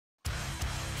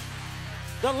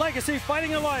The Legacy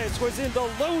Fighting Alliance was in the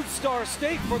Lone Star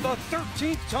State for the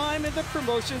 13th time in the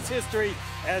promotion's history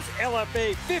as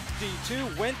LFA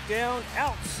 52 went down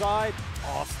outside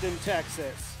Austin,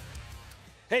 Texas.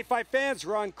 Hey, fight fans,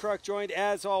 Ron Kruk joined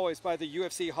as always by the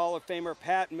UFC Hall of Famer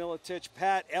Pat Miletich.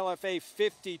 Pat, LFA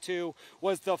 52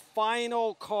 was the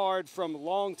final card from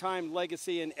longtime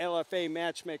Legacy and LFA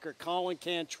matchmaker Colin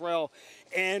Cantrell,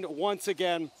 and once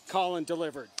again, Colin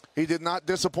delivered. He did not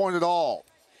disappoint at all.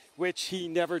 Which he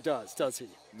never does he?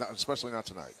 No, especially not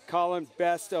tonight. Colin,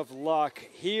 best of luck.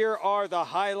 Here are the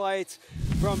highlights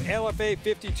from LFA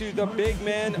 52. The big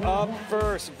men up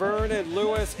first, Vernon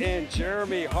Lewis and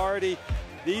Jeremy Hardy.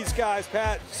 These guys,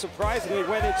 Pat, surprisingly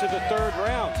went into the third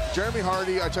round. Jeremy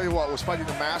Hardy, I tell you what, was fighting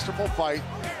a masterful fight,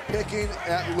 picking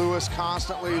at Lewis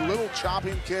constantly, little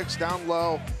chopping kicks down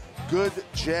low, good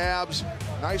jabs,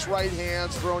 nice right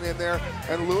hands thrown in there,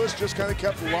 and Lewis just kind of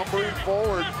kept lumbering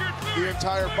forward the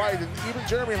entire fight. And even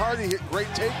Jeremy Hardy hit great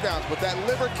takedowns, but that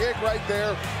liver kick right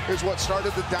there is what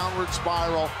started the downward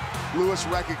spiral. Lewis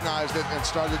recognized it and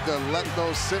started to let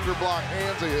those cinder block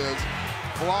hands of his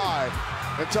fly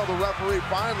until the referee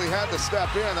finally had to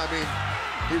step in. I mean,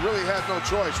 he really had no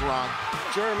choice, Ron.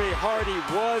 Jeremy Hardy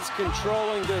was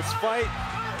controlling this fight,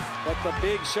 but the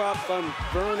big shot from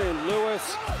Vernon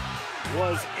Lewis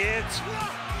was it.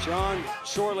 John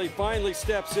Shorley finally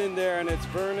steps in there, and it's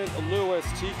Vernon Lewis,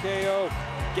 TKO,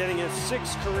 getting his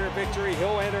 6th career victory.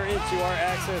 He'll enter into our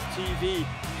Access TV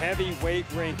heavyweight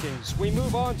rankings. We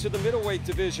move on to the middleweight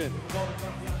division,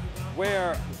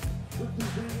 where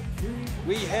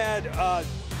we had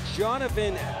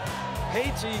Jonathan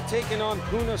Patey taking on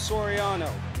Puna Soriano.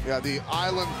 Yeah, the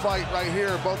island fight right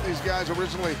here. Both these guys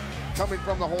originally coming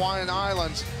from the Hawaiian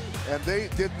Islands, and they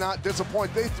did not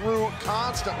disappoint. They threw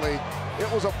constantly.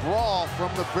 It was a brawl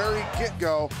from the very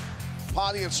get-go.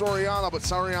 Patti and Soriano, but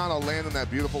Soriano landing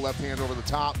that beautiful left hand over the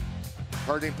top,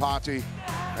 hurting Patti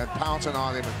and pouncing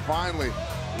on him, and finally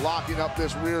locking up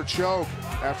this rear choke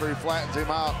after he flattens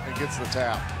him out and gets the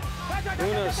tap.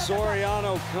 Puna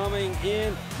Soriano coming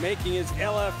in, making his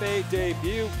LFA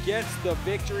debut, gets the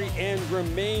victory and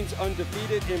remains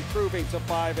undefeated, improving to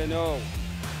 5-0.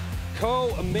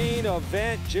 Co-main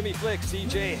event, Jimmy Flick,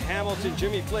 CJ Hamilton.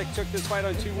 Jimmy Flick took this fight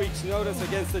on 2 weeks' notice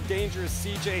against the dangerous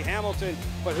CJ Hamilton,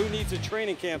 but who needs a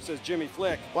training camp, says Jimmy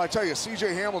Flick. Well, I tell you,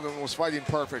 CJ Hamilton was fighting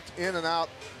perfect. In and out,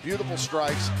 beautiful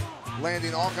strikes,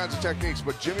 landing all kinds of techniques,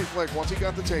 but Jimmy Flick, once he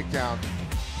got the takedown,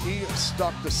 he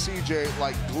stuck to CJ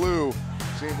like glue.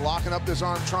 See him locking up this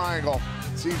arm triangle.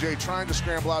 CJ trying to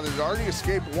scramble out. He's already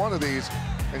escaped one of these,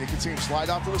 and you can see him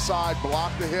slide out to the side,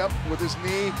 block the hip with his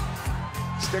knee,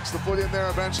 sticks the foot in there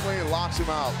eventually, and locks him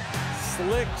out.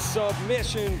 Slick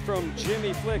submission from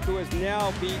Jimmy Flick, who has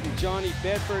now beaten Johnny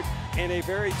Bedford and a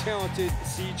very talented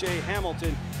CJ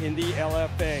Hamilton in the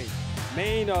LFA.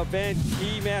 Main event,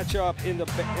 key matchup in the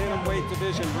bantamweight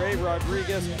division, Ray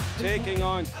Rodriguez taking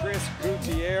on Chris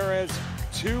Gutierrez.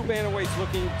 2 bantamweights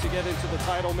looking to get into the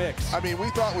title mix. I mean, we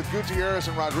thought with Gutierrez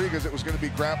and Rodriguez it was going to be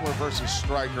grappler versus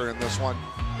striker in this one,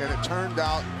 and it turned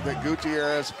out that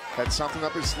Gutierrez had something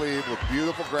up his sleeve with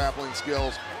beautiful grappling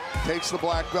skills, takes the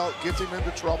black belt, gets him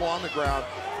into trouble on the ground,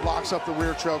 locks up the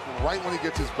rear choke right when he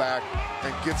gets his back,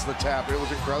 and gets the tap. It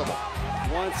was incredible.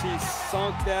 Once he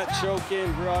sunk that choke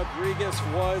in, Rodriguez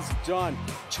was done.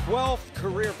 12th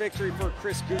career victory for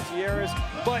Chris Gutierrez,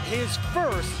 but his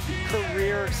first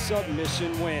career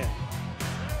submission win.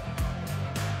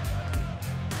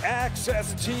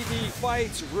 Access TV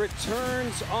Fights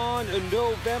returns on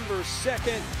November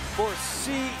 2nd for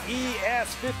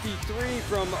CES 53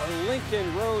 from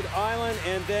Lincoln, Rhode Island,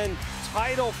 and then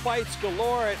title fights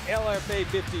galore at LFA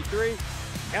 53.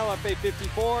 LFA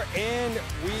 54, and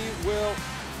we will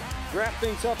wrap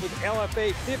things up with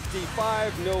LFA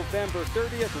 55 November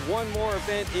 30th. One more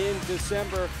event in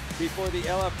December before the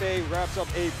LFA wraps up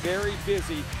a very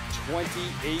busy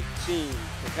 2018.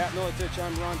 For Pat Miletich,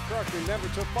 I'm Ron Kruk. Remember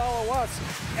to follow us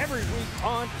every week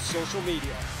on social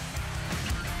media.